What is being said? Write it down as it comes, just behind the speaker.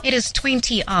It is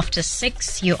 20 after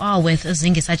 6. You are with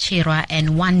Zingisa Chirwa and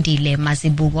Wandile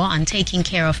Mazibugo on Taking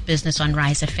Care of Business on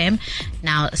Rise FM.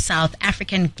 Now, South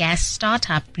African gas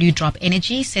startup Bluedrop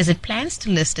Energy says it plans to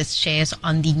list its shares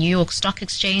on the New York Stock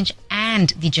Exchange and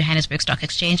the Johannesburg Stock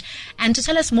Exchange. And to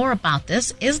tell us more about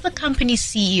this is the company's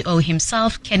CEO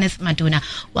himself, Kenneth Maduna.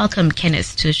 Welcome,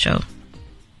 Kenneth, to the show.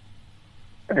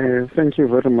 Thank you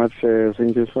very much,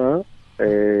 Zingisa.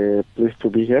 Pleased to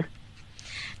be here.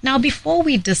 Now, before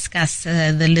we discuss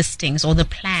the listings or the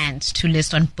plans to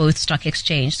list on both stock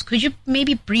exchanges, could you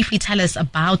maybe briefly tell us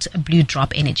about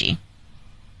Bluedrop Energy?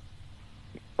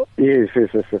 Yes.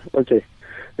 Okay.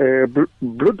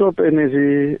 Bluedrop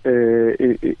Energy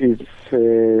is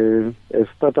a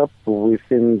startup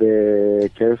within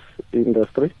the gas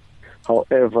industry.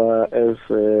 However, as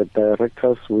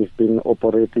directors, we've been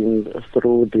operating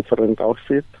through different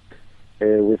outfits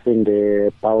within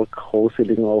the bulk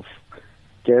wholesaling of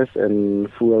gas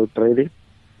and fuel trading.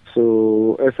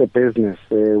 So as a business,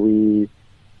 we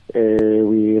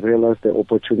realized the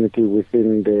opportunity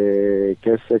within the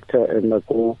gas sector and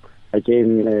go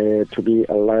again to be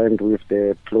aligned with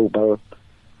the global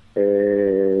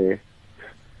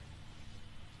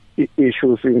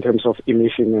issues in terms of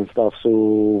emission and stuff. So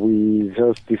we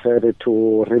just decided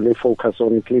to really focus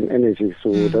on clean energy.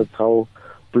 So that's how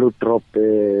Bluedrop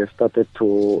started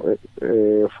to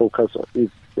focus on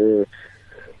its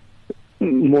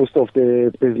most of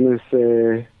the business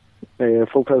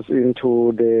focus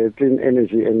into the clean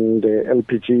energy, and the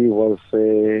LPG was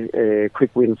a quick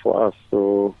win for us.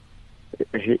 So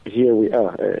here we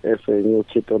are as a new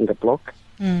kid on the block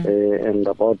and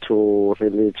about to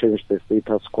really change the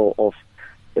status quo of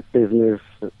the business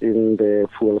in the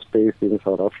fuel space in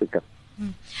South Africa.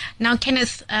 Now,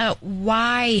 Kenneth,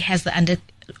 why has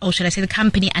the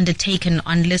company undertaken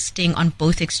on listing on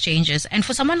both exchanges? And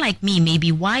for someone like me,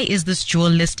 maybe, why is this dual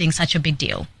listing such a big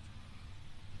deal?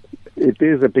 It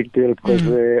is a big deal because,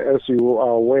 as you are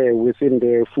aware, within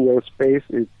the fuel space,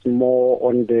 it's more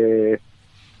on the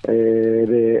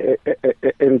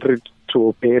entry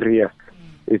to barrier.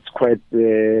 It's quite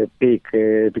big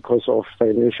because of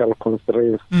financial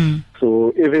constraints.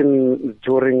 So even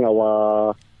during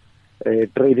our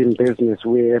trading business,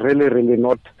 we really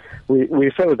not. We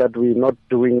felt that we're not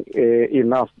doing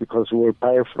enough because we'll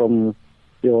buy from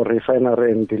your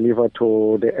refinery and deliver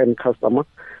to the end customer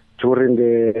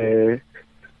and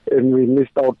we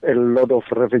missed out a lot of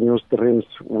revenue streams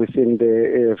within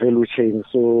the value chain.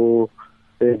 So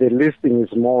the listing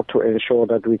is more to ensure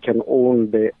that we can own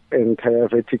the entire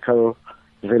vertical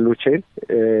value chain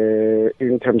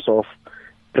in terms of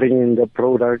bringing the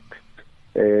product,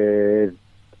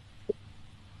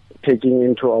 taking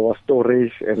into our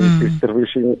storage and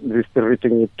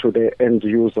distributing it to the end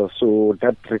user. So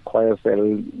that requires a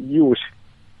huge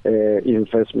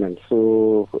investment.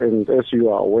 So, and as you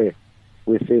are aware,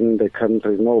 within the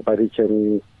country, nobody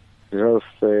can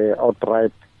just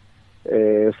outright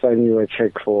sign you a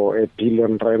check for R1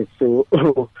 billion. So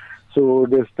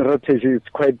the strategy is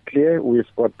quite clear. We've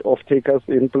got off-takers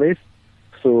in place.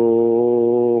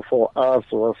 So for us,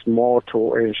 it was more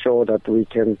to ensure that we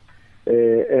can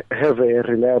have a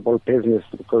reliable business,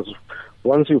 because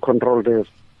once you control the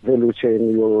value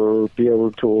chain, you'll be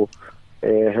able to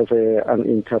have an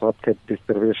uninterrupted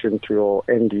distribution to your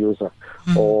end user.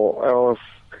 Or else,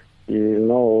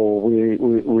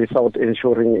 without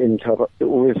ensuring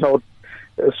without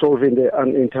solving the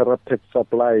uninterrupted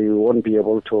supply, you won't be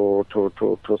able to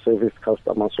service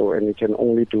customers. So, and you can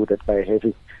only do that by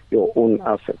having your own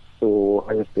assets. So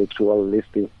hence the dual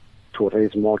listing, to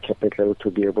raise more capital to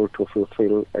be able to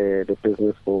fulfill the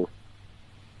business goals.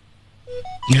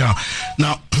 Yeah.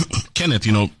 Now, Kenneth,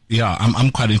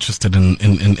 I'm quite interested in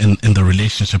the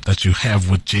relationship that you have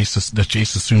with the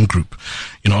JSE Group.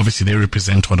 Obviously they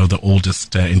represent one of the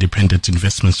oldest independent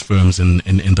investments firms in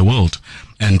the world,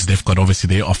 and they've got obviously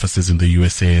their offices in the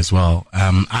USA as well.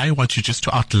 I want you just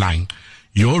to outline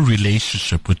your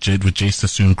relationship with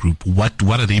JSE Group. What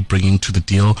are they bringing to the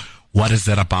deal? What is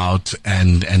that about?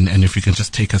 And if you can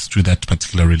just take us through that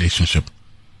particular relationship.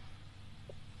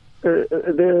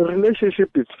 The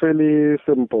relationship is fairly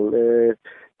simple.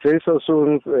 JSE's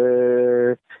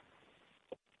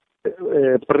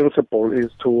principle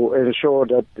is to ensure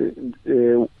that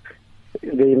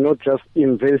they're not just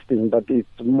investing, but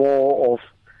it's more of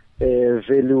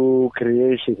value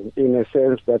creation, in a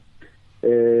sense that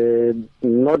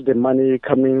not the money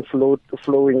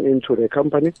flowing into the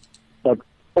company, but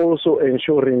also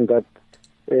ensuring that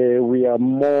we are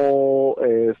more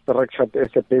structured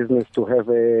as a business to have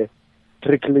a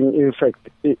trickling impact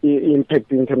in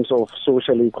terms of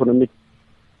social economic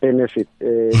benefit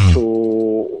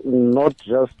to not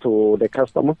just to the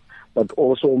customer, but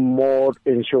also more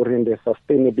ensuring the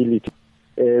sustainability.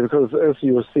 Because as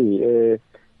you see,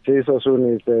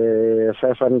 JSE is a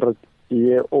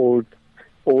 500-year-old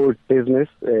business,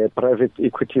 private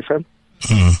equity firm.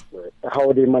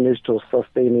 How they managed to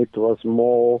sustain it was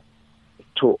more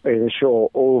to ensure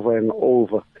over and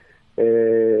over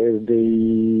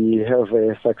they have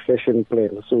a succession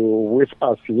plan. So with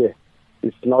us here,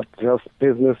 it's not just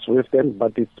business with them,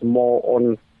 but it's more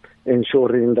on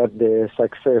ensuring that the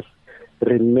success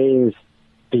remains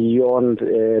beyond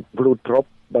Bluedrop,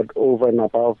 but over and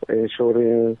above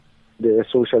ensuring the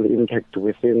social impact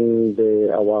within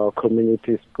our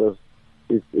communities, because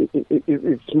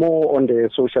it's more on the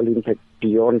social impact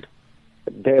beyond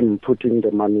them putting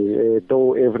the money.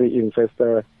 Though every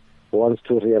investor wants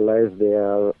to realize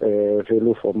their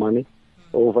value for money,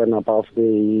 over and above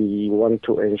they want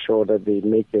to ensure that they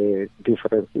make a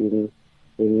difference in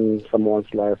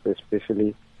someone's life,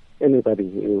 especially anybody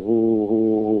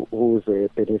who's a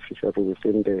beneficiary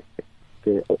within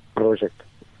the project.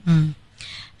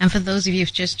 And for those of you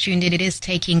who've just tuned in, it is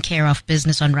Taking Care of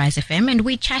Business on Rise FM, and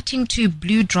we're chatting to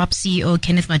Bluedrop CEO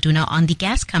Kenneth Maduna on the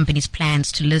gas company's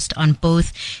plans to list on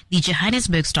both the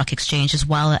Johannesburg Stock Exchange as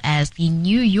well as the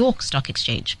New York Stock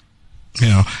Exchange.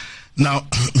 Yeah. Now,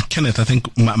 Kenneth, I think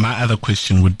my other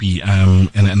question would be, and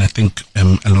I think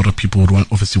a lot of people would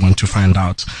obviously want to find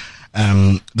out.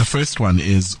 The first one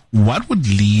is, what would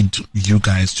lead you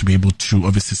guys to be able to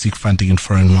obviously seek funding in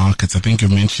foreign markets? I think you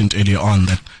mentioned earlier on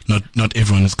that not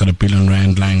everyone has got R1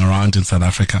 billion lying around in South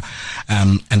Africa.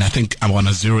 And I think I want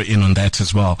to zero in on that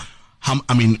as well.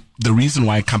 The reason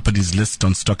why companies list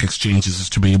on stock exchanges is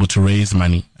to be able to raise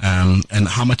money. And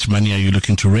how much money are you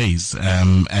looking to raise,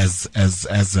 as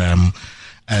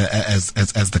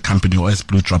the company, or as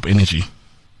Bluedrop Energy?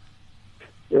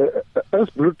 As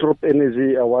Bluedrop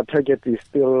Energy, our target is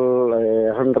still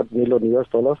 $100 million,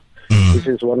 which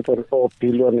is 1.4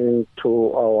 billion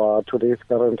into our today's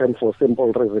current time, for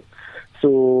simple reason.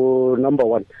 So, number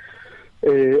one,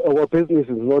 our business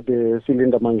is not the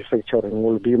cylinder manufacturing.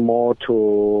 Will be more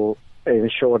to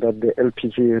ensure that the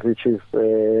LPG reaches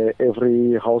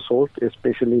every household,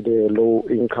 especially the low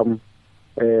income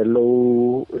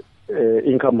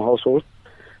households,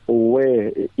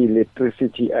 where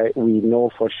electricity, we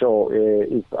know for sure,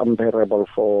 is unbearable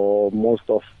for most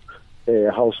of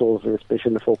households,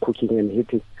 especially for cooking and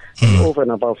heating. And over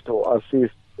and above, to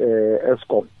assist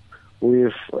Eskom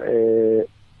with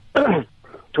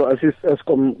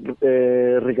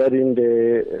regarding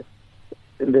the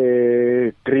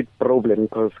grid problem,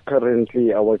 because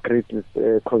currently our grid is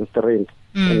constrained,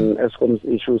 and Eskom's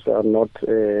issues are not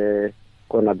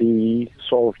going to be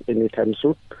solved anytime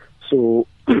soon. So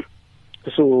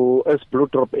as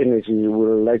Bluedrop Energy, we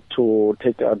would like to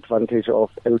take advantage of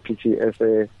LPG as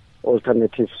an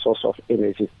alternative source of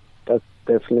energy. That's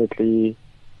definitely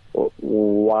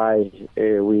why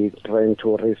we're trying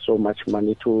to raise so much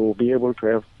money, to be able to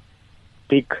have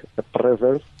big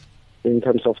presence in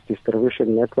terms of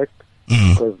distribution network,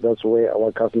 because that's where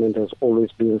our government has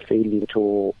always been failing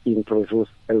to introduce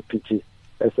LPG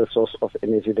as a source of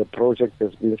energy. The project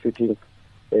has been sitting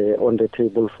on the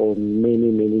table for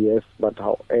many years, but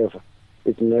however,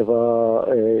 it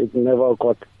never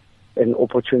got an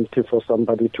opportunity for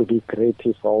somebody to be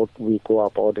creative how we go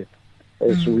about it.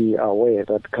 As we are aware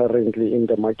that currently in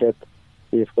the market,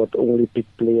 we've got only big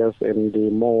players and they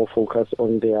more focus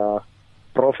on their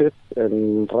profits.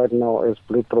 And right now, as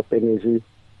Bluedrop Energy,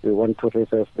 we want to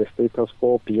reserve the status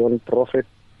quo beyond profit,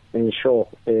 ensure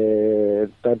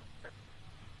that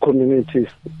communities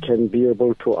can be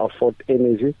able to afford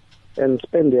energy and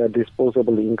spend their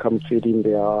disposable income feeding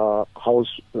their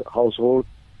household,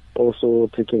 also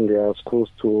taking their schools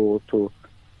to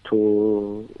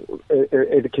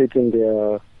educating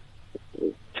their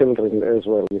children as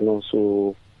well,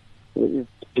 so it's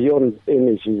beyond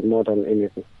energy more than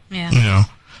anything. Yeah.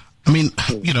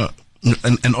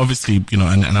 And obviously, and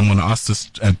I'm going to ask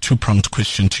this two-pronged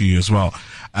question to you as well.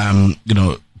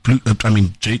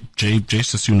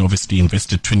 JSE obviously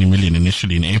invested 20 million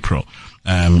initially in April,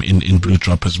 in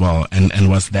Bluedrop as well. And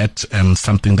was that,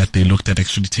 something that they looked at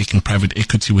actually taking private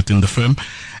equity within the firm?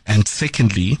 And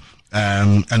secondly,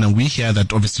 and we hear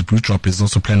that obviously Bluedrop is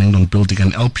also planning on building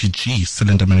an LPG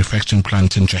cylinder manufacturing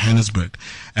plant in Johannesburg.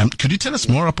 Could you tell us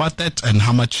more about that and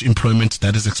how much employment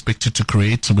that is expected to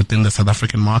create within the South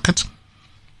African market?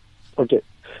 Okay.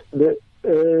 The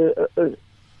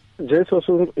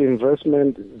JSE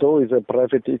investment, though, is a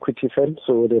private equity firm,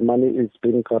 so the money is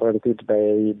being guaranteed by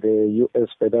the U.S.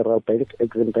 Federal Bank,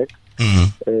 Exim Bank,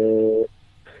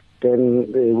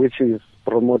 which is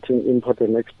promoting import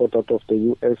and export out of the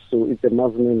U.S. So it's a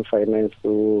mezzanine finance.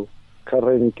 So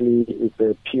currently it's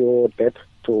a pure debt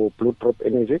to Bluedrop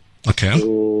Energy. Okay.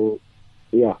 So,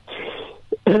 yeah.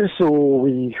 So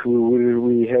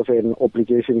we have an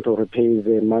obligation to repay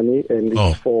the money, and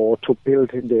it's to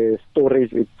build the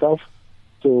storage itself.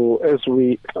 So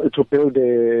to build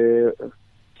the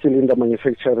cylinder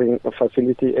manufacturing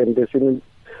facility and the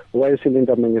wire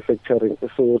cylinder manufacturing,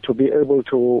 so to be able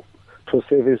to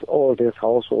service all these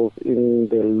households in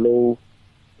the low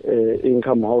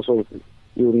income households,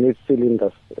 you need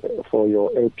cylinders for your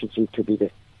LPG to be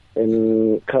there.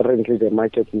 And currently the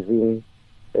market is in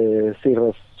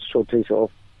serious shortage of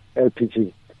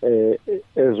LPG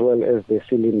as well as the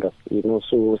cylinders.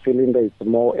 So cylinder is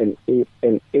more an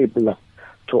enabler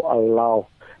to allow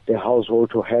the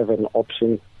household to have an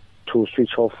option to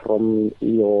switch off from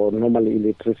your normal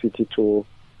electricity to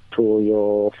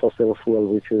your fossil fuel,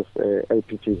 which is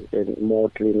LPG, and more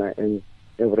cleaner and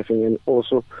everything. And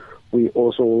also, we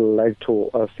also like to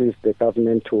assist the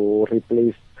government to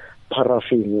replace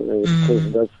paraffin,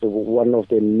 because that's one of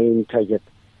the main targets,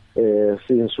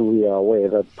 since we are aware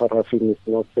that paraffin is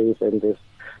not safe and there's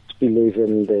spillage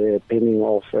and the burning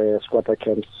of squatter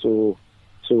camps. So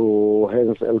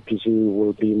hence LPG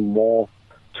will be more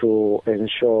to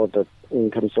ensure that in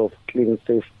terms of clean,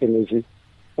 safe energy,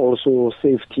 also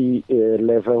safety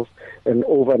levels, and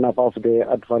over and above the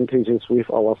advantages with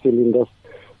our cylinders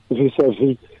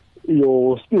vis-a-vis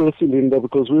your steel cylinder,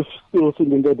 because with steel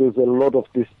cylinder there's a lot of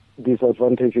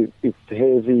disadvantages. It's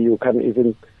heavy, you can't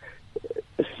even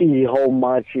see how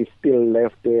much is still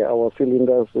left there. Our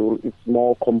cylinders, it's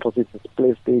more composite, it's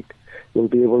plastic. You'll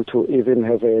be able to even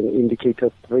have an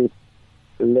indicator strip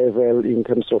level in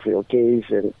terms of your gauge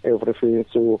and everything.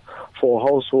 So for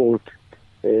household,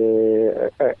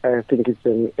 I think it's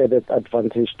an added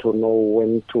advantage to know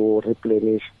when to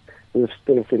replenish. With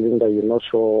steel cylinder, you're not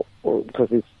sure,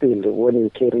 because it's still, when you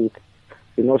carry it,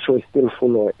 you're not sure it's still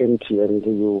full or empty, and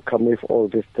you come with all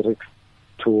these tricks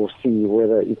to see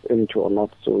whether it's empty or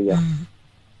not. So, yeah.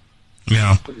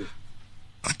 Yeah.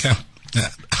 Okay.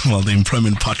 Well, the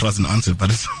employment part wasn't answered, but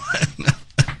it's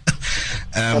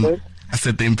I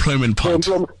said the employment part.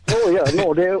 The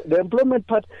employment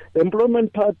part. The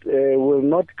employment part will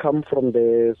not come from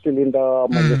the cylinder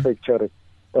manufacturing.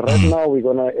 Right now, we're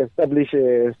gonna establish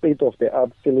a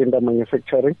state-of-the-art cylinder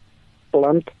manufacturing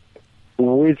plant,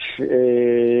 which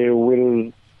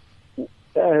we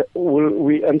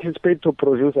anticipate to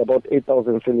produce about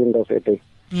 8,000 cylinders a day.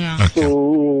 Yeah. Okay.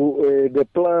 So the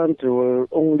plant will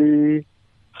only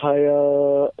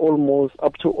hire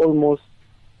up to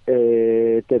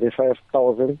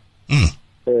 35,000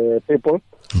 people.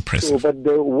 Impressive. So, but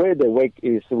the way the work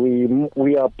is,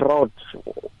 we are proud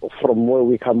from where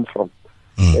we come from,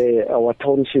 our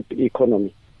township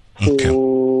economy.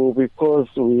 So because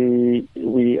we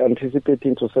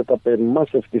anticipating to set up a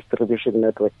massive distribution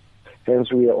network,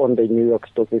 hence we are on the New York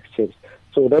Stock Exchange.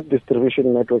 So that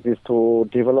distribution network is to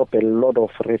develop a lot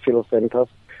of refill centers,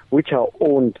 which are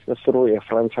owned through a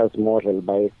franchise model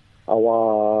by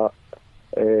our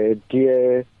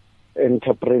dear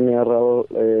entrepreneurial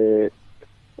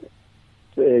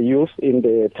youth in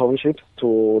the townships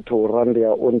to run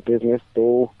their own business,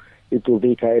 though it will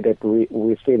be guided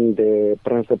within the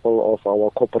principle of our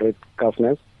corporate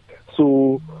governance.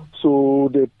 So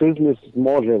the business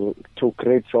model to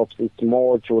create jobs is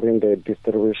more during the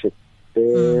distribution.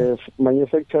 The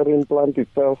manufacturing plant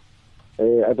itself,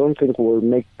 I don't think will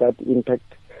make that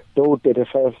impact, though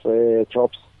 35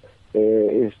 jobs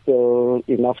is still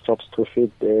enough jobs to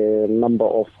feed a number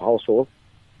of households.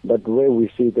 But where we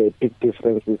see the big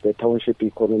difference is the township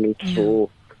economy, so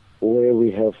where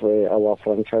we have our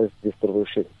franchise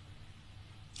distribution.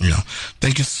 Yeah.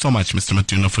 Thank you so much, Mr.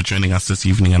 Maduna, for joining us this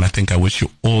evening. And I think I wish you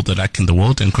all the luck in the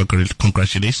world, and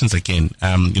congratulations again.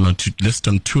 To list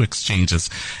on 2 exchanges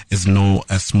is no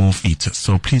small feat.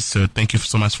 So please, sir, thank you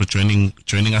so much for joining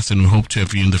us, and we hope to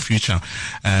have you in the future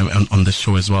on the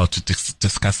show as well to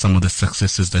discuss some of the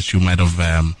successes that you might have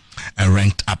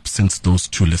ranked up since those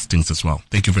 2 listings as well.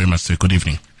 Thank you very much, sir. Good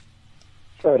evening.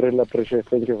 I really appreciate it.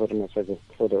 Thank you very much again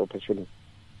for the opportunity.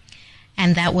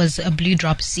 And that was a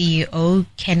Bluedrop CEO,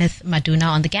 Kenneth Maduna,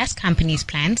 on the gas company's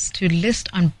plans to list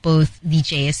on both the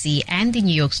JSE and the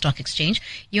New York Stock Exchange.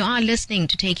 You are listening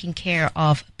to Taking Care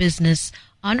of Business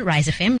on Rise FM.